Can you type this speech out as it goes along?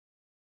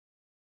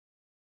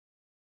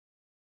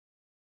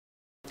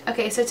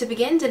Okay, so to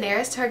begin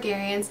Daenerys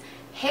Targaryen's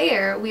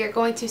hair, we are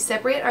going to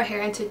separate our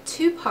hair into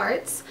two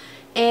parts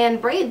and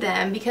braid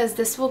them because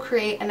this will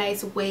create a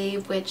nice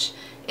wave, which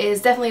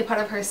is definitely a part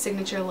of her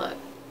signature look.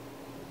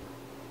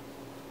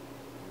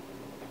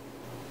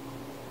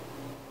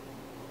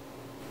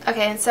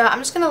 Okay, and so I'm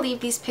just going to leave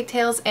these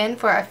pigtails in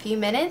for a few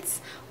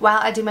minutes while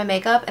I do my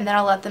makeup, and then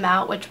I'll let them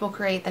out, which will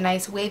create the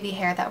nice wavy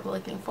hair that we're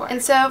looking for.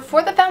 And so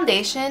for the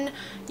foundation,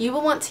 you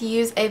will want to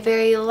use a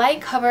very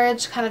light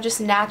coverage, kind of just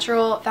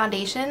natural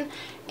foundation.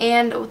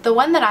 And the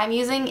one that I'm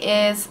using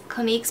is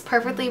Clinique's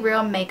Perfectly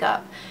Real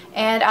Makeup.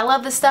 And I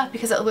love this stuff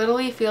because it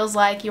literally feels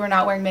like you are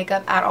not wearing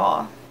makeup at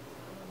all.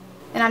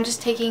 And I'm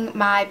just taking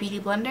my beauty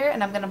blender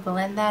and I'm going to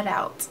blend that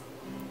out.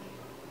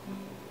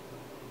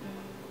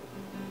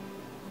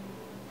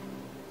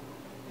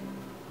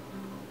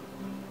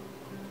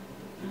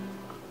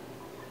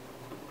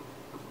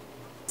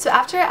 So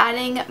after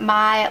adding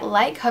my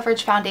light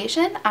coverage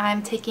foundation,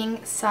 I'm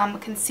taking some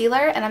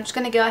concealer and I'm just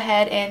going to go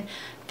ahead and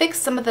fix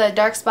some of the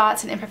dark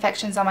spots and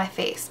imperfections on my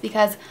face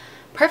because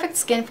perfect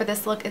skin for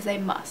this look is a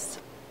must.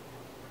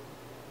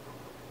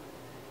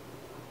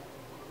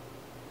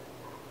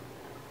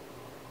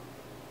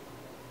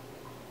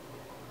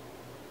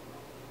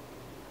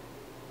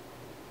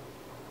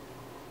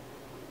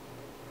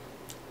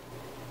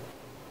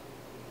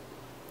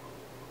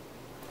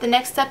 The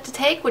next step to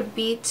take would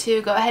be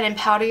to go ahead and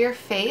powder your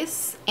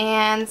face,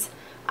 and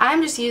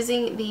I'm just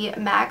using the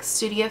MAC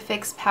Studio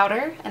Fix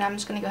powder and I'm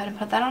just going to go ahead and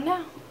put that on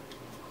now.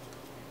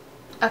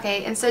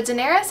 Okay, and so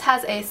Daenerys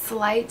has a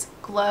slight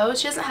glow.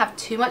 She doesn't have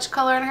too much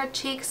color in her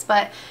cheeks,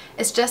 but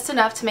it's just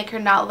enough to make her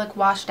not look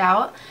washed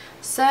out.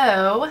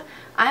 So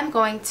I'm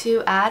going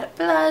to add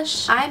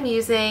blush. I'm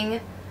using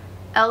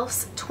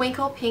e.l.f.'s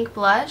Twinkle Pink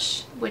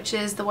Blush, which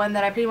is the one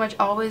that I pretty much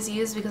always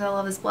use because I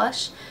love this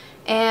blush.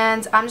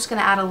 And I'm just going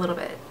to add a little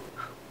bit.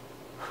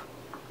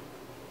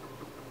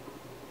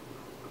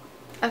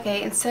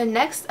 Okay, and so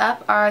next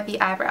up are the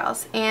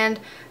eyebrows. And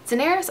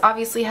Daenerys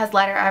obviously has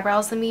lighter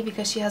eyebrows than me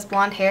because she has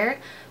blonde hair.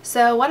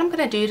 So what I'm going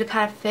to do to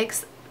kind of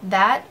fix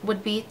that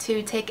would be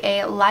to take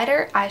a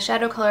lighter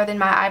eyeshadow color than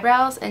my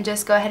eyebrows and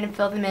just go ahead and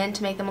fill them in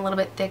to make them a little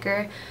bit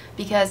thicker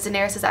because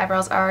Daenerys'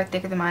 eyebrows are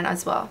thicker than mine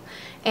as well.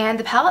 And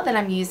the palette that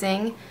I'm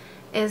using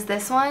is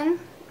this one.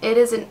 It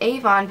is an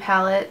Avon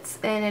palette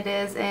and it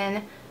is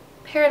in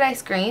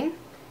Paradise Green,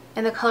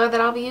 and the color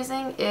that I'll be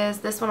using is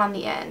this one on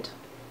the end.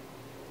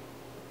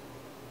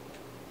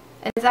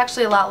 And it's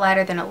actually a lot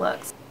lighter than it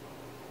looks.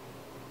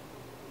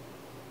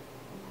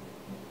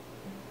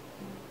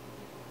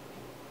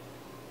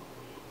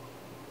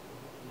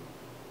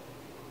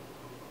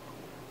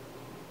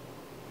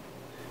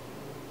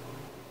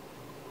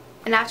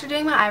 And after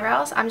doing my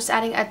eyebrows, I'm just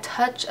adding a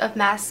touch of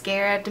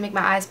mascara to make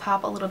my eyes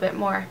pop a little bit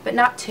more, but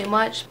not too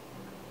much.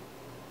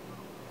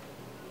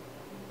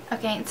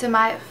 Okay, and so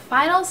my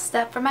final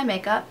step for my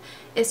makeup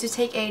is to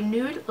take a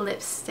nude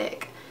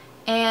lipstick.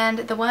 And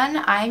the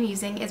one I'm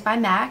using is by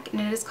MAC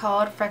and it is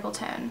called Freckle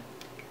Tone.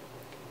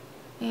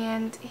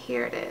 And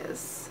here it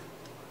is.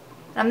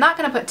 And I'm not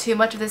going to put too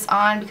much of this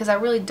on because I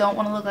really don't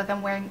want to look like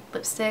I'm wearing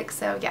lipstick,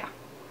 so yeah.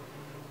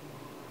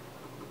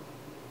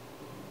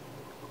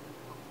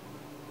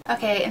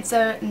 Okay, and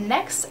so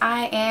next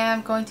I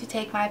am going to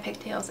take my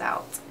pigtails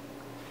out.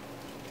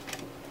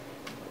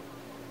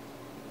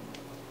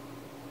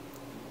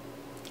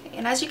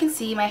 And as you can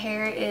see, my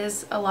hair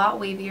is a lot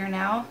wavier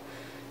now.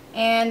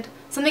 And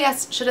something I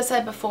should have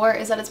said before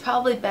is that it's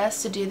probably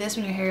best to do this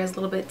when your hair is a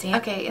little bit damp.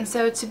 Okay, and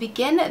so to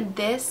begin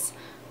this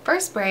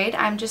first braid,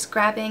 I'm just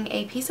grabbing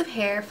a piece of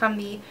hair from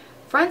the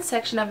front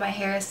section of my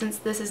hair since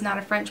this is not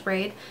a French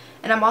braid.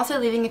 And I'm also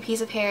leaving a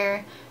piece of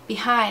hair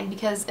behind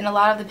because in a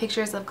lot of the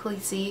pictures of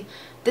Khaleesi,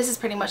 this is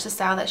pretty much the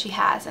style that she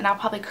has. And I'll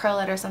probably curl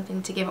it or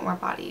something to give it more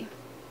body.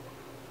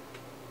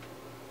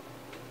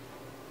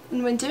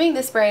 And when doing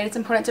this braid, it's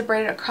important to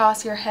braid it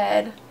across your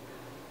head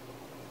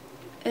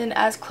and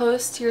as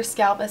close to your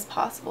scalp as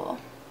possible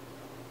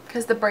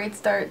because the braid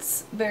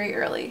starts very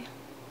early.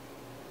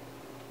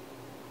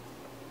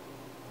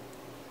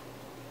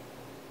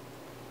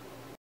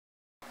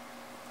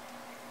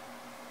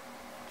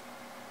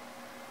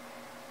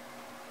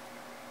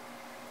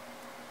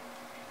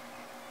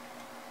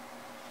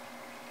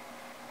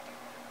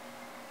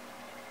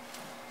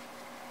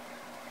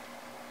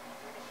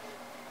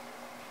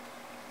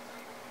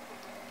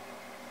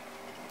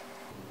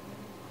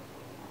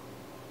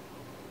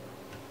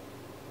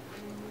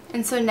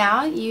 And so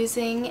now,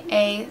 using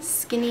a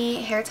skinny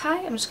hair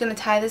tie, I'm just going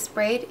to tie this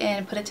braid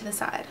and put it to the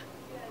side.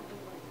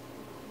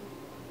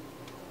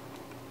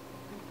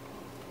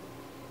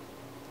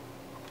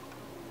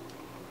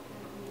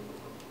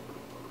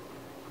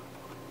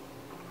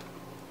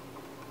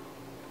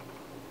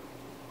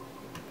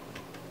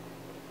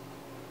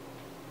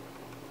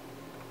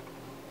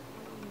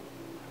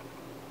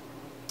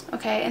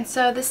 Okay, and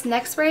so this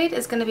next braid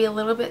is going to be a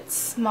little bit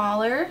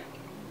smaller.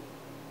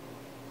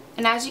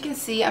 And as you can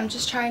see, I'm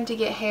just trying to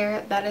get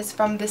hair that is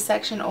from this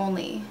section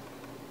only.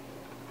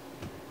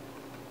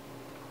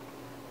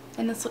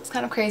 And this looks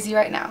kind of crazy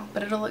right now,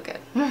 but it'll look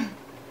good.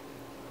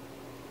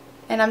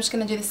 And I'm just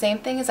going to do the same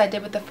thing as I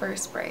did with the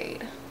first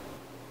braid.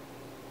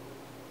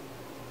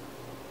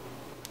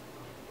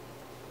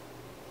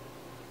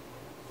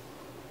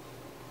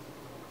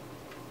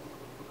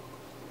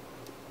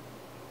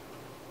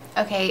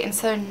 Okay, and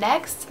so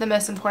next, the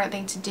most important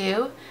thing to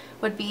do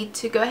would be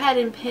to go ahead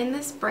and pin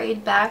this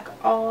braid back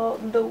all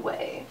the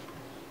way.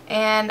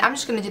 And I'm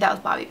just going to do that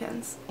with bobby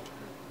pins.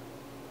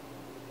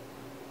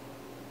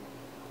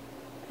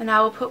 And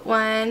I will put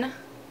one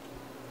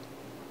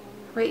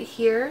right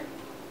here.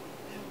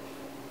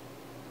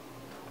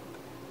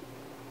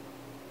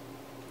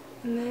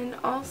 And then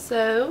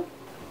also,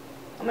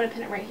 I'm going to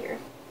pin it right here.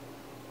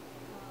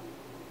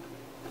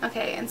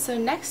 Okay, and so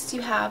next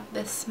you have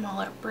this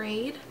smaller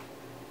braid.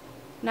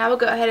 Now we'll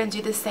go ahead and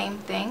do the same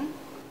thing.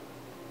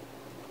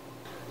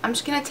 I'm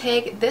just going to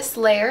take this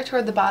layer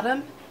toward the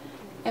bottom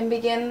and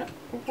begin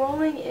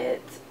rolling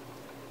it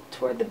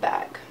toward the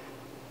back.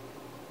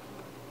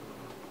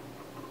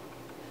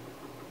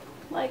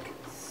 Like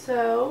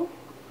so.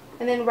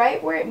 And then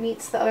right where it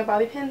meets the other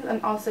bobby pins,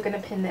 I'm also going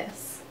to pin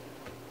this.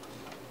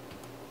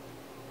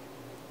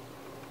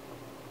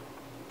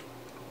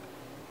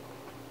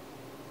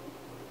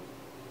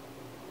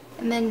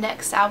 And then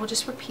next I will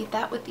just repeat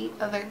that with the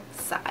other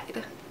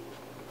side.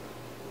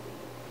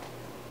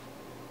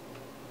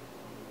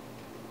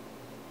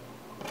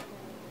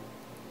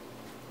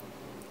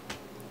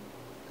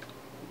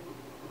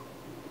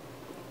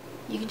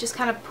 You can just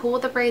kind of pull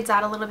the braids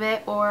out a little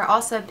bit, or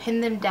also pin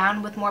them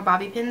down with more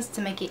bobby pins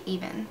to make it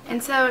even.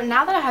 And so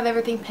now that I have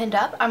everything pinned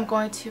up, I'm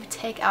going to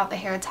take out the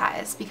hair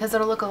ties because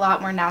it'll look a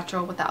lot more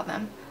natural without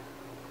them.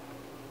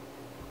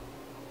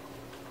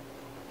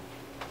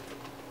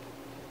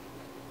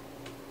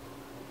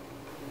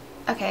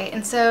 Okay,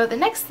 and so the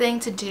next thing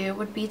to do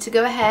would be to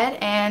go ahead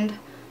and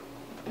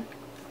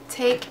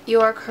take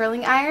your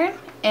curling iron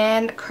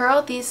and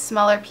curl these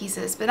smaller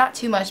pieces, but not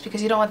too much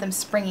because you don't want them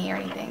springy or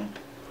anything.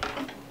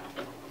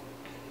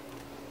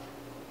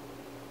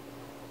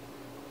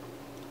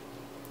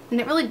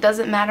 And it really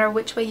doesn't matter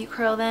which way you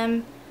curl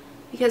them,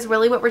 because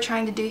really what we're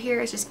trying to do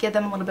here is just give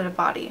them a little bit of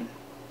body.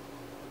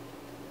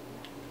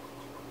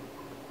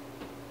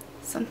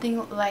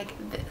 Something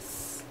like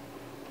this.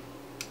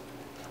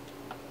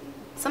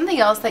 Something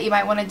else that you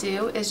might want to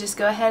do is just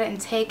go ahead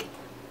and take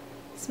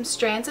some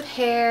strands of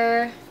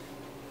hair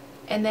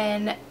and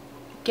then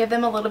give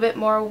them a little bit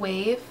more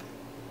wave,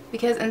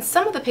 because in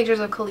some of the pictures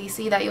of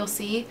Khaleesi that you'll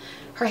see,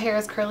 her hair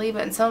is curly,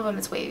 but in some of them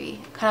it's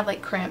wavy, kind of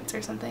like crimped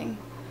or something.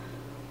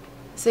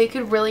 So you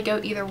could really go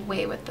either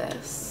way with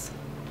this.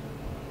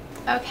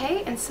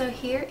 Okay, and so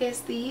here is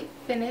the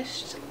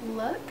finished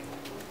look.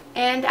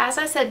 And as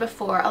I said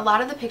before, a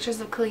lot of the pictures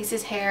of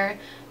Khaleesi's hair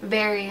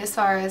vary as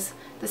far as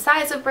the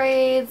size of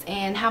braids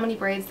and how many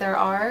braids there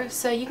are.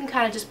 So you can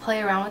kind of just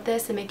play around with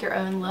this and make your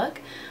own look.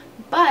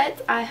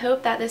 But I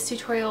hope that this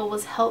tutorial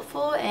was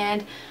helpful,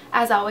 and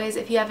as always,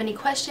 if you have any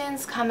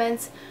questions,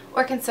 comments,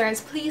 or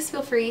concerns, please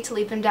feel free to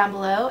leave them down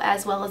below,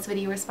 as well as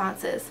video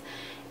responses.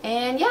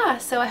 And yeah,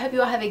 so I hope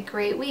you all have a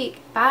great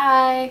week.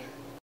 Bye!